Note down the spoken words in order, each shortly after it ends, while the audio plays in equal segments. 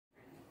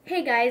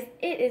Hey guys,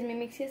 it is me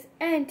Mixius,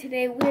 and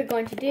today we are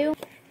going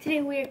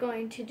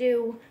to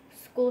do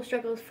school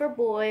struggles for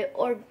boys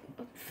or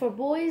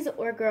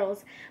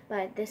girls,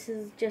 but this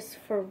is just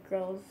for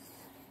girls,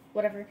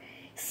 whatever.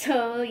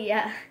 So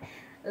yeah,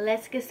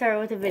 let's get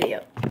started with the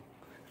video.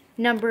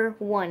 Number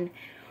 1,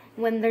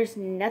 when there's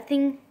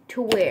nothing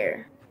to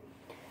wear.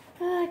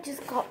 I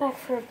just got back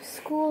from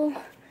school.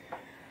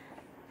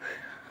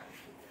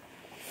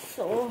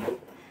 So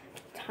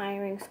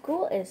tiring.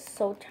 School is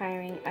so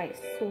tiring. I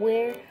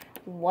swear,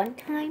 one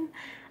time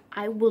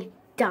I will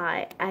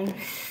die. I'm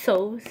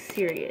so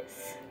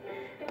serious.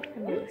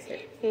 I'm really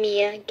serious.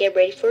 Mia, get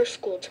ready for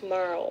school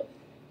tomorrow.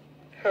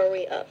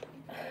 Hurry up.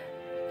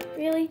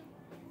 Really?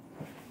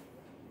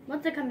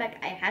 Once I come back,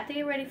 I have to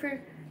get ready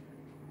for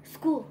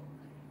school.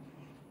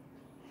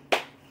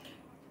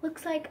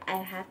 Looks like I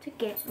have to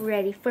get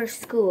ready for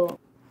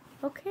school.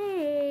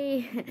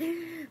 Okay.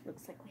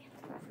 Looks like we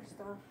have to go for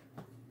stuff.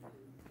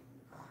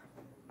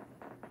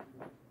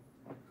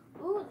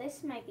 Ooh,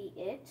 this might be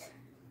it.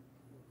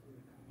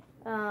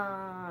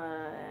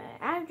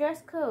 Add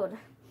dress code.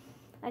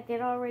 I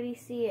can already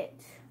see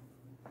it.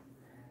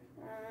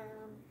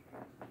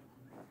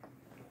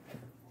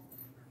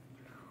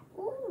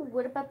 Ooh,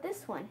 what about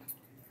this one?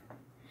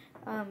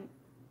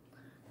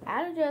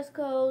 Add a dress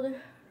code.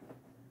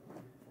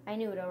 I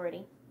knew it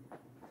already.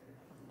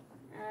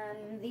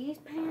 These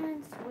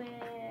pants with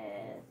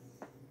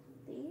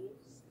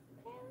these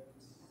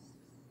pants.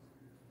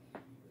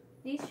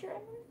 These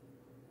shirts.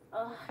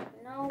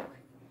 No.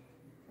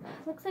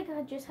 Looks like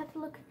I just have to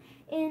look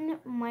in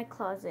my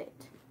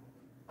closet.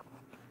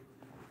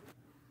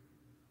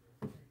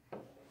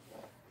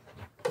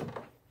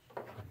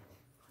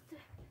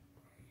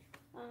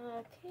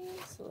 Okay,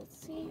 so let's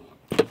see.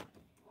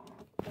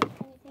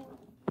 Anything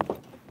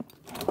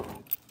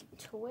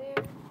to wear?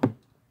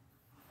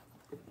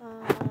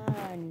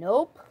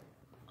 Nope.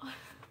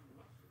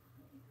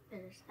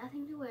 There's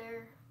nothing to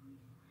wear.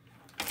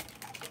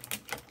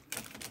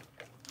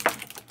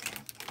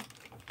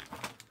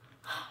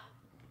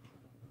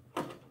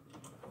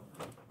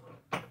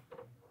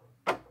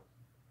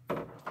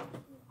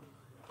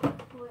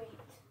 Wait.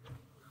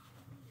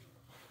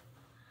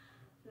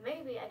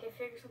 Maybe I can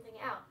figure something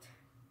out.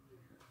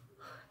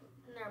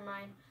 Never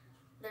mind.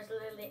 There's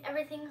literally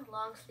everything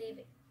long sleeve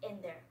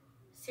in there.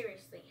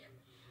 Seriously.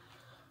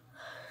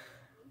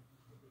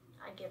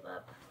 I give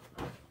up.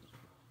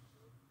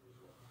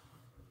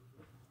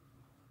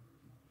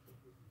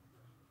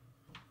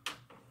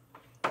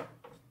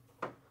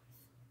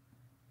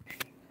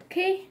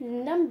 Okay,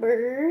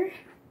 number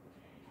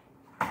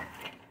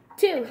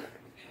 2.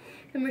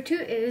 Number 2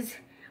 is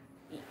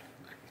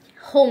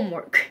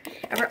homework.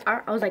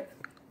 I was like,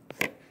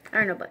 I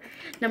don't know, but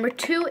number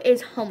 2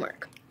 is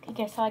homework.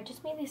 Okay, so I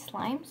just made these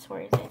slimes.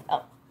 Where is it?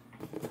 Oh.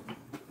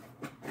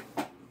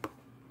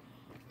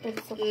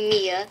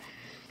 Mia,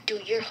 do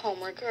your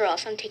homework or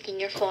else I'm taking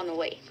your phone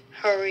away.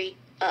 Hurry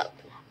up.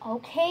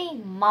 Okay,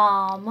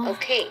 Mom.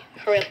 Okay,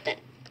 hurry up then.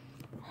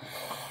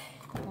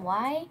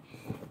 Why?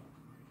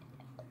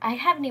 I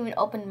haven't even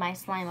opened my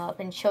slime up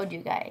and showed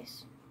you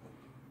guys.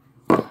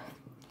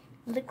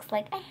 Looks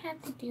like I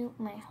have to do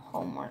my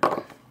homework.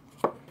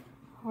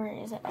 Where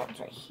is it? Oh, it's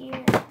right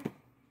here.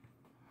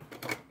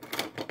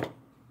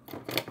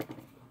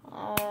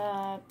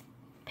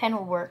 Pen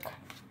will work.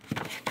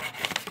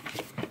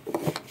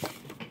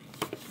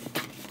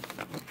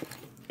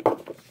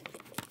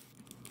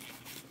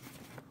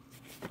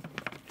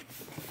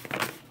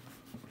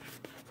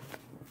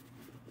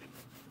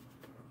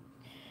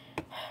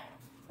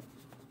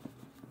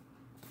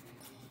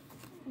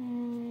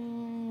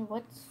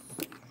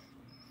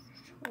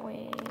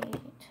 Wait.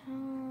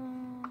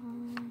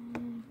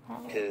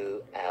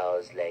 2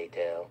 hours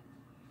later.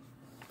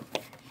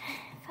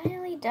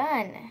 Finally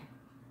done.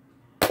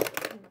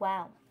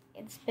 Wow.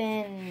 It's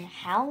been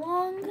how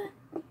long?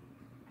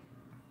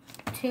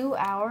 2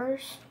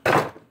 hours?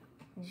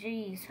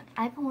 Jeez.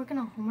 I've been working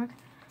on homework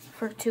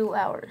for 2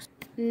 hours.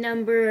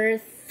 Number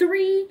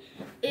 3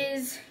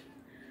 is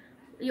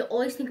you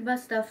always think about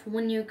stuff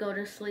when you go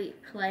to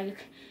sleep.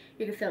 Like,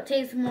 you're gonna fail a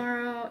test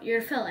tomorrow. You're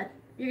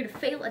gonna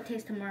fail a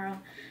test tomorrow.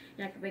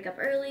 You're not gonna wake up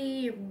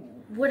early,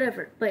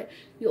 whatever. But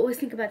you always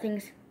think about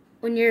things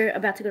when you're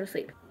about to go to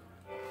sleep.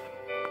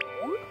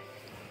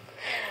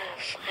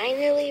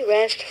 Finally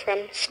rest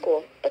from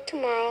school, but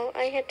tomorrow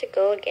I had to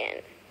go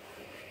again.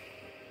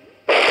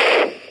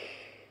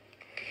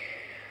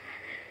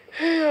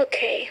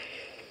 Okay.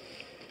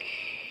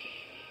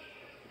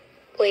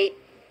 Wait,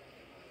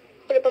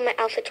 what about my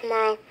outfit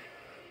tomorrow?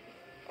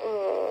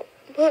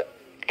 Well,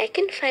 I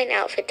can find an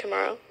outfit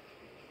tomorrow,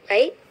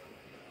 right?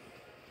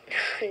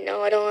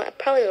 No, I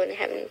probably wouldn't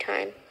have any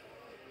time.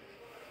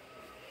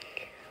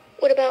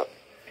 What about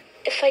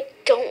if I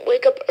don't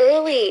wake up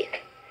early?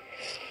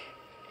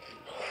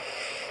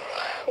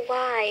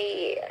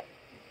 Why?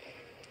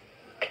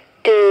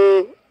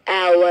 2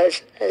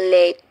 hours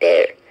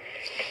later.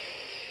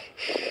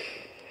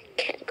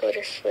 Can't go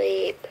to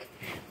sleep.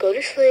 Go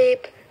to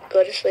sleep.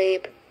 Go to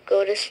sleep.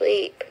 Go to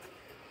sleep.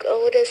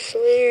 Go to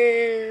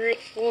sleep.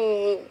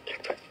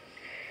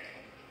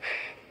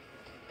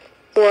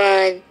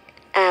 1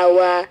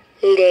 hour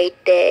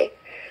later.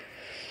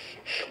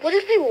 What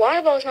if my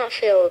water bottle's not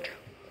filled?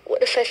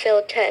 What if I fail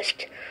a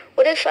test?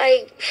 What if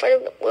I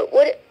can't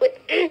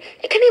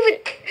even,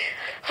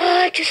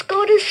 just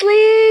go to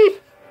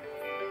sleep.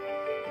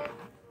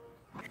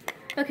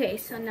 Okay,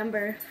 so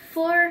number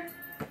four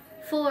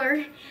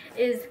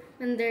is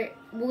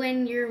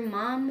when your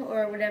mom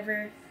or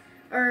whatever,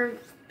 or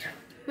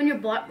when your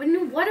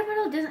water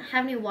bottle doesn't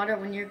have any water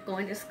when you're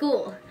going to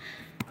school.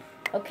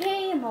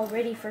 Okay, I'm all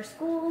ready for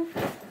school.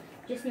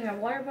 Just need my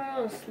water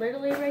bottle. It's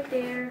literally right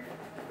there.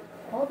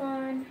 Hold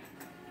on.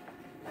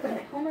 Put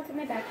my homework in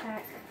my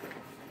backpack.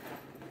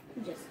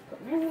 Just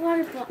put my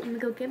water bottle. I'm gonna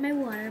go get my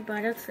water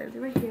bottle. It's literally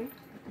right here.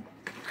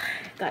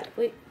 God,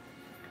 wait.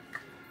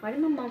 Why did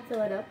my mom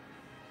fill it up?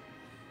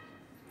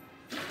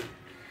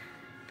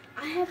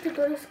 I have to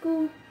go to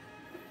school.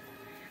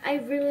 I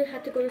really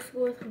have to go to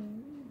school with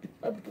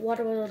a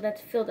water bottle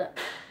that's filled up.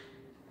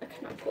 I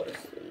cannot go to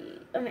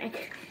sleep. I mean,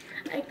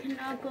 I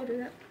cannot go to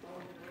that.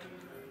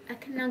 I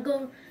cannot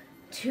go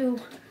to.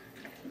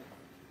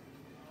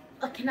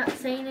 I cannot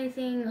say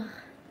anything.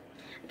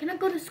 I cannot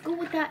go to school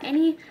without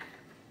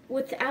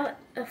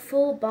a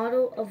full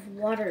bottle of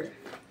water.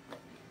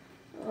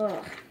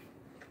 Ugh.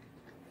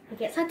 I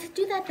guess I have to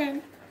do that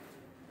then.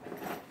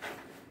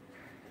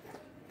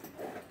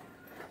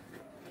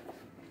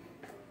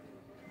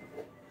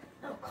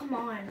 Oh, come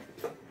on.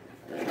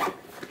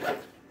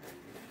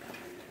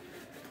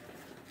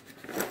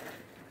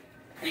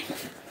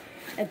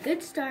 A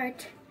good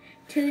start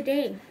to the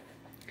day.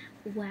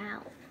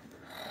 Wow.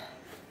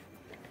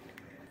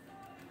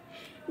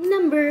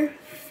 Number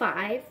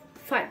five,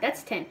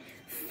 that's 10.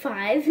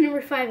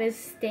 Number 5 is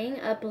staying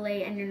up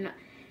late and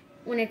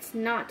when it's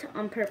not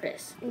on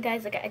purpose. And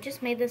guys, look, I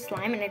just made this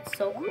slime and it's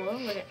so cool.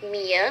 Look at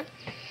Mia,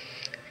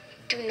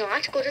 do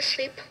not go to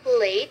sleep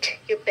late.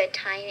 Your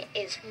bedtime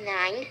is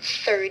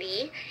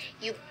 9:30.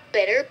 You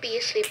better be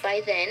asleep by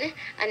then.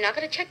 I'm not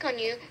going to check on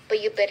you,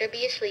 but you better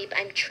be asleep.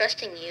 I'm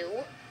trusting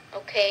you,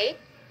 okay?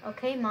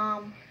 Okay,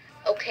 Mom.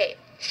 Okay,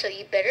 so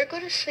you better go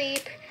to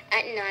sleep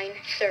at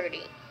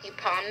 9:30. You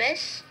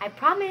promise? I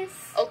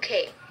promise.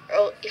 Okay,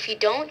 or if you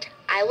don't,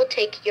 I will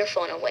take your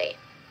phone away.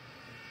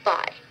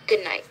 Bye.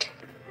 Good night.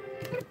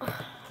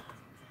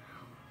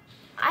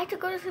 I have to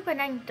go to sleep at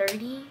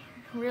 9:30?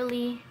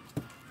 Really?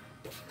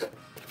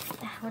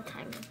 What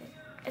time is it?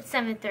 It's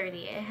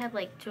 7:30. I have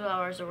like 2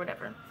 hours or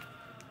whatever.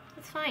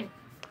 It's fine.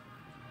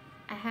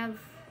 I have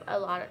a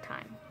lot of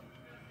time.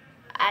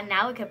 And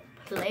now I can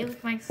play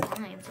with my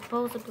slime,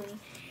 supposedly.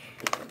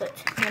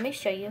 But let me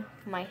show you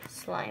my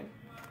slime.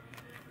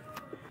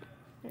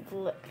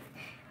 Look.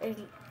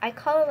 I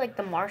call it like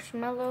the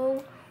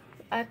marshmallow.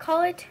 I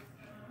call it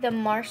the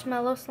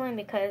marshmallow slime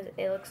because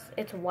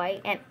it's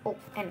white and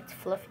it's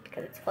fluffy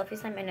because it's fluffy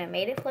slime and I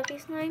made it fluffy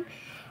slime.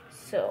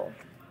 So,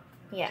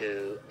 yeah.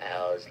 2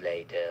 hours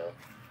later.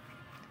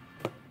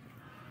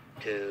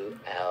 2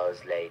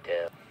 hours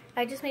later.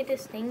 I just made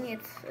this thing.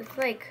 It's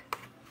like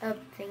a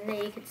thing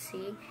that you could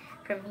see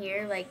from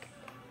here, like,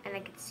 and I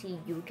could see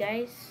you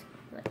guys.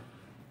 Like,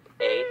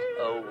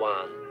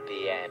 8:01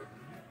 p.m.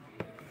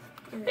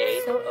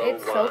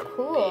 It's so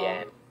cool.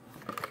 PM.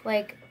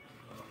 Like,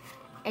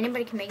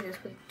 anybody can make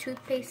this with a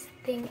toothpaste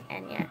thing,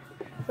 and yeah.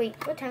 Wait,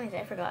 what time is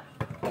it? I forgot.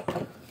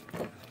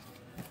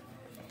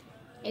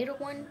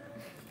 8:01.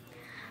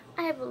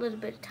 I have a little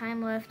bit of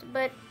time left,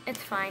 but it's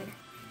fine.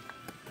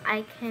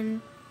 I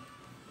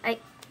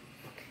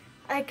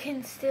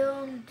can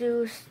still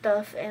do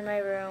stuff in my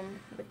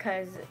room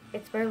because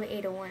it's barely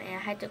 8:01 and I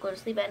had to go to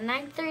sleep at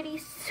 9:30.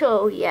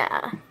 So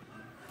yeah,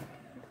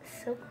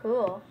 so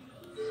cool.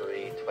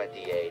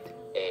 3:28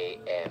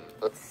 a.m.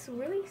 It's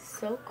really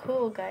so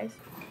cool, guys.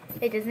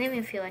 It doesn't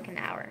even feel like an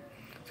hour,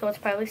 so it's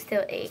probably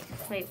still 8.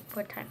 Wait,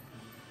 what time?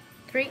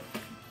 3.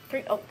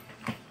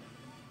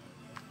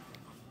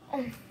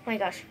 Oh my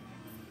gosh.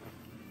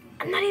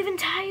 I'm not even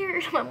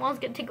tired. My mom's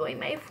gonna take away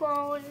my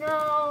phone.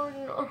 No.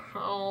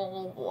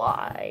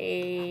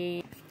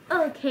 Why?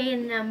 Okay,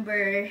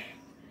 number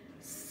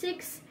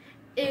 6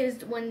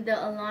 is when the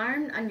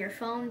alarm on your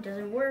phone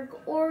doesn't work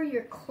or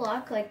your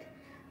clock, like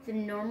the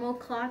normal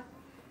clock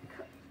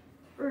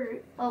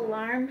or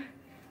alarm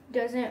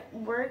doesn't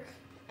work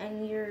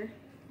and you're,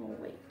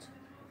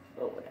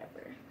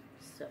 whatever.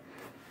 So,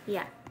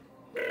 yeah.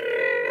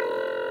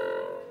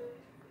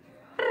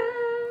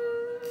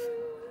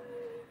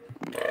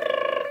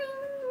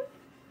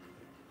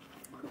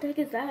 What the heck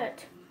is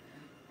that?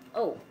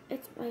 Oh,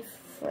 it's my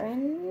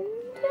friend.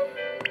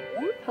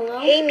 Hello?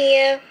 Hey,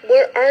 Mia,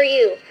 where are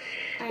you?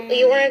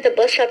 You weren't at the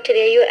bus stop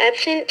today. Are you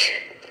absent?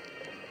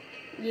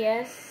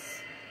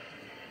 Yes.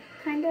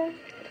 Kinda.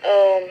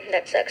 Oh,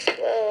 that sucks.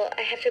 Well,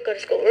 I have to go to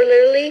school. We're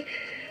literally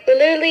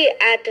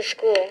at the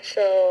school.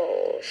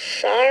 So,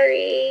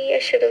 sorry. I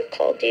should have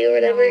called you or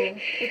whatever. No,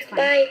 it's fine.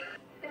 Bye.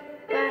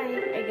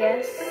 Bye, I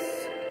guess.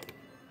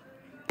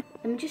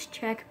 Let me just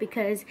check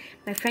because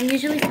my friend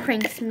usually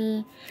pranks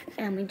me.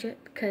 And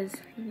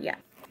yeah.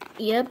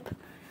 Yep.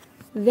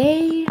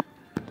 They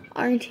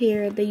aren't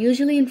here. They're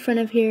usually in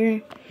front of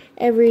here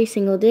every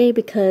single day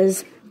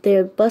because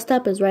the bus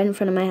stop is right in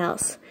front of my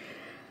house.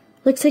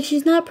 Looks like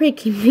she's not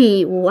pranking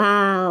me.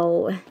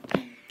 Wow.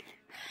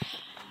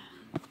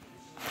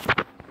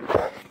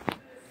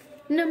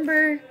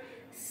 Number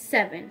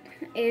 7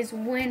 is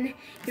when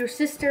your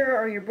sister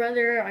or your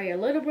brother or your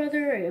little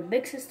brother or your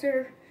big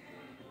sister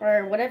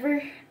or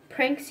whatever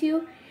pranks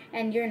you,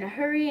 and you're in a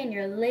hurry and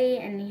you're late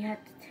and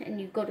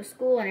you go to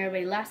school and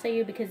everybody laughs at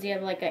you because you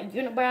have like a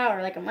unibrow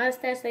or like a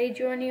mustache they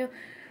drew on you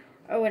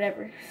or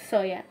whatever.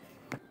 So yeah.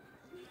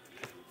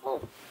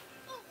 Oh,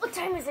 what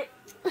time is it?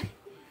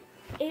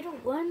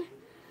 8:01.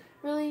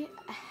 Really?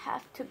 I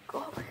have to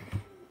go.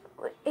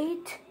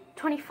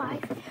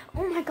 8:25.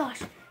 Oh my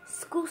gosh.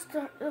 School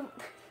start.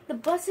 The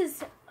bus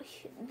is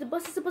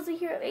supposed to be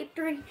here at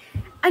 8:30.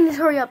 I need to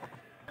hurry up.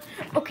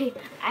 Okay,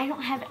 I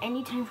don't have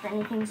any time for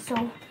anything, so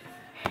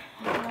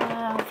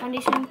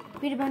foundation,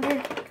 beauty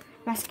blender,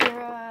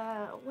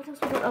 mascara, what else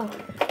was it? Oh,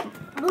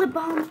 lip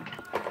balm,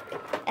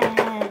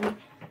 and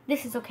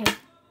this is okay.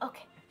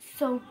 Okay,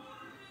 so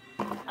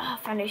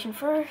foundation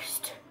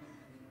first.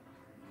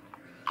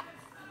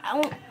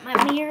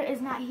 My mirror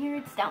is not here,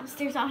 it's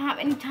downstairs, I don't have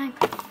any time.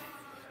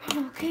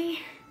 Okay.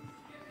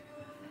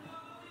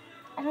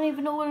 I don't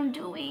even know what I'm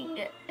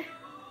doing.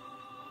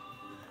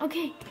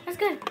 Okay, that's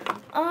good.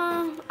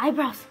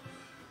 Eyebrows.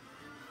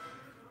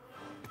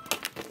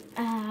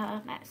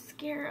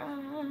 Mascara.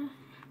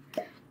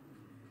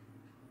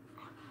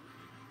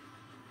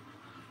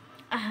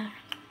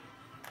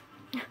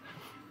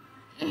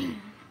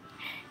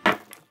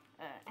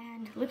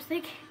 And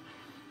lipstick.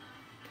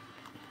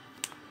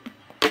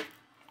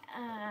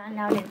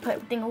 Now I need to put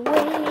everything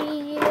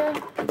away.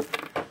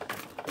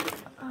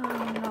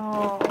 Oh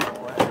no.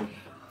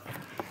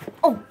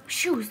 Oh,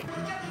 shoes.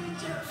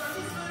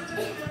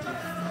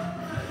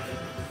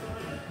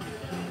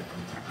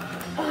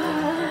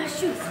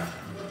 Shoes.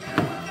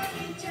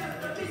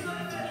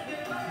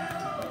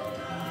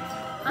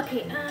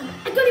 Okay,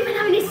 I don't even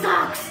have any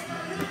socks.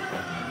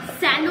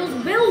 Sandals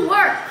will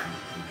work.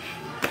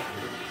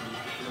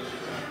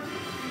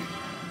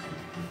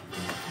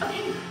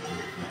 Okay.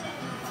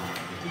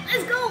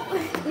 Let's go.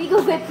 We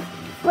go get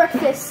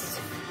breakfast.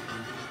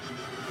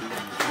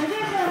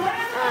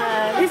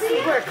 This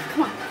is work.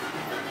 Come on.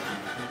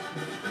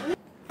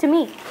 To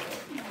me.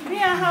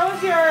 Yeah, how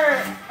was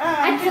your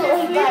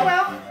Absolutely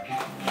well?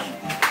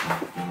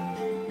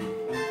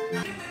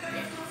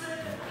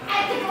 I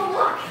have to go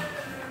walk.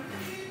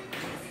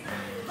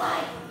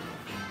 Bye.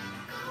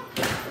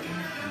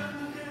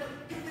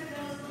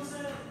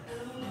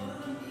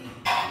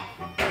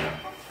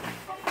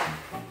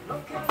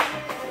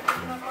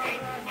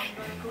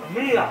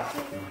 Mia,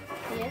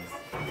 Yes.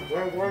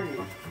 where were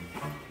you?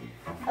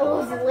 I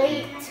was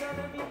late. Trying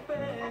to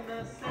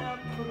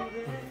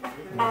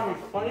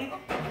be funny?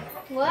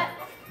 What?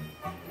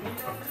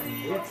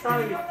 You're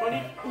trying to be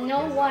funny? No,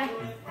 why?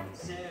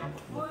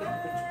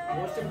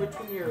 What's in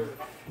between your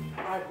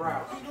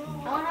eyebrows? I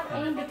don't have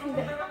any between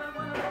the...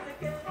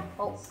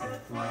 Oh.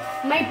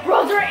 My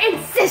brother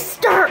and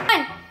sister!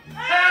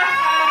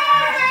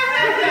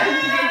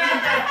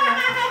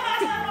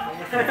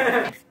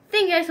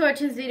 Thank you guys for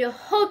watching this video.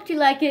 Hope you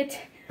like it.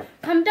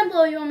 Comment down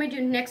below what you want me to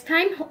do next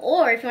time.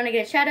 Or if you want to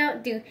get a shout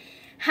out, do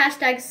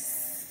hashtag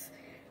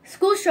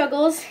school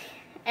struggles.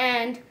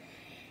 And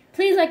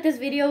please like this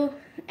video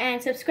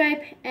and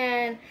subscribe.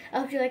 And I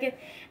hope you like it.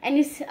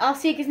 And I'll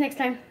see you guys next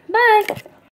time. Bye!